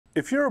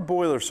If you're a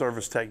boiler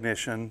service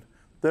technician,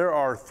 there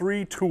are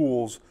 3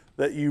 tools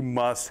that you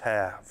must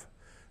have.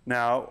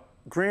 Now,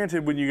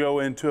 granted, when you go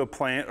into a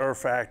plant or a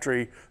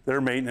factory,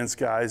 they're maintenance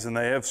guys and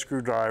they have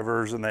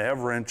screwdrivers and they have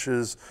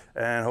wrenches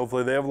and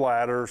hopefully they have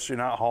ladders, so you're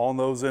not hauling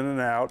those in and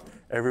out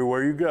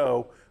everywhere you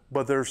go.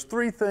 But there's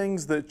 3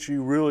 things that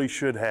you really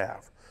should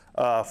have.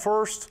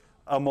 First,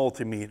 a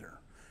multimeter.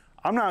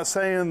 I'm not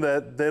saying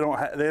that they're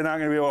not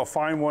going to be able to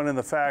find one in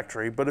the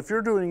factory, but if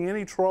you're doing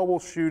any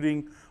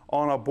troubleshooting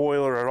on a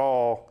boiler at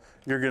all,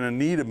 you're going to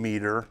need a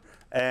meter,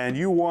 and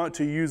you want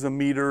to use a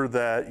meter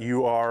that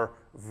you are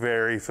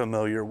very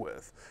familiar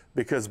with,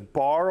 because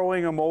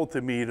borrowing a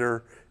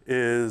multimeter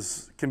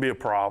can be a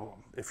problem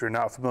if you're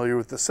not familiar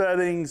with the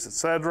settings,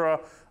 etc.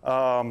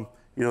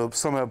 You know,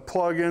 some have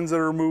plugins that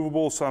are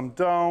removable, some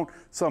don't.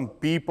 Some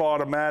beep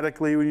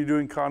automatically when you're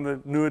doing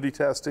continuity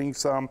testing.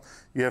 Some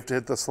you have to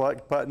hit the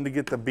select button to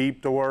get the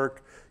beep to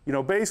work. You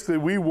know, basically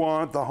we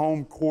want the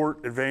home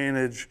court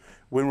advantage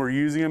when we're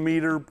using a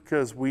meter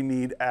because we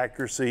need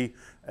accuracy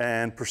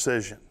and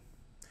precision.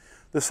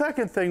 The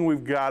second thing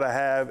we've got to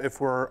have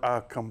if we're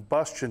a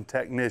combustion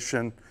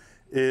technician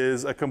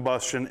is a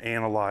combustion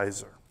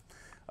analyzer.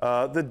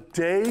 The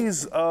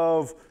days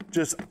of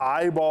just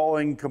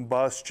eyeballing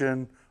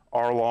combustion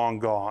are long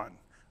gone.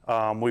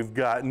 We've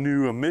got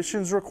new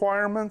emissions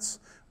requirements,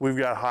 we've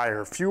got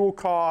higher fuel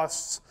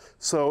costs,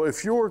 so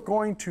if you're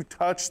going to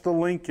touch the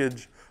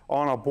linkage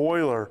on a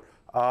boiler,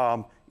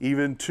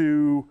 even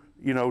to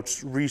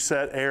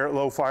reset air at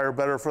low fire,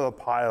 better for the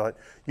pilot,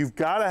 you've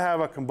got to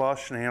have a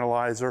combustion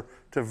analyzer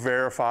to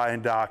verify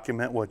and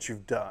document what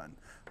you've done.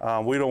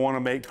 We don't want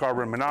to make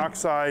carbon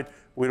monoxide,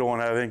 we don't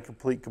want to have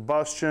incomplete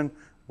combustion,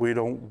 we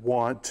don't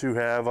want to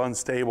have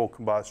unstable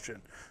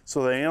combustion.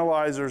 So the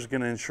analyzer is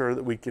going to ensure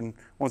that we can,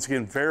 once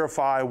again,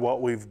 verify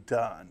what we've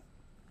done.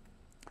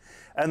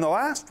 And the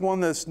last one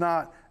that's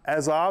not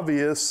as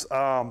obvious,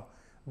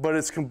 but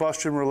it's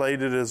combustion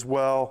related as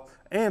well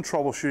and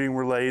troubleshooting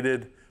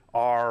related,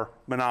 are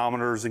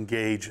manometers and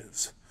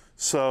gauges.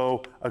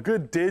 So a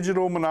good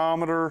digital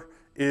manometer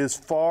is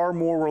far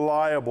more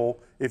reliable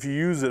if you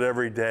use it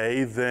every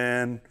day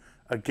than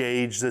a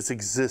gauge that's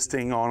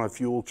existing on a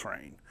fuel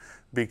train,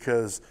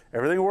 because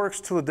everything works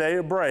till the day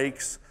it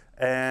breaks,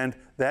 and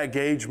that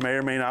gauge may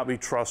or may not be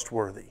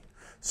trustworthy.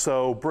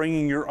 So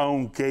bringing your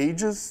own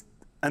gauges,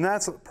 and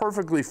that's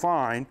perfectly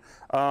fine.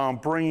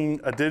 Bringing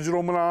a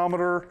digital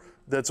manometer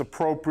that's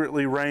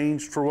appropriately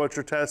ranged for what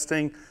you're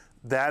testing,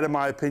 that in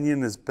my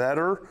opinion is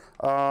better.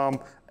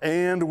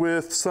 And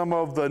with some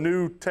of the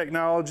new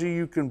technology,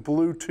 you can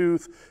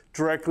Bluetooth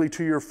directly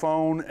to your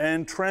phone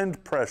and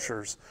trend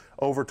pressures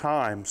over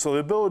time. So the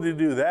ability to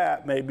do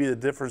that may be the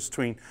difference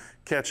between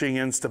catching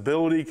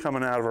instability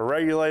coming out of a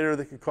regulator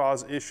that could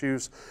cause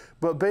issues.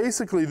 But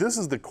basically, this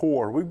is the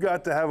core. We've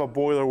got to have a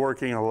boiler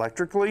working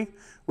electrically.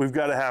 We've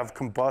got to have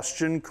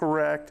combustion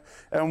correct.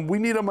 And we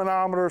need a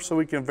manometer so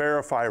we can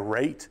verify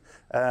rate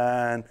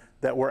and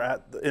that we're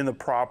in the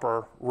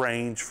proper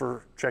range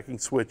for checking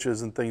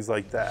switches and things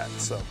like that.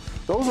 So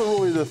those are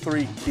really the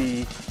 3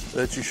 key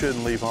that you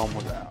shouldn't leave home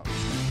without.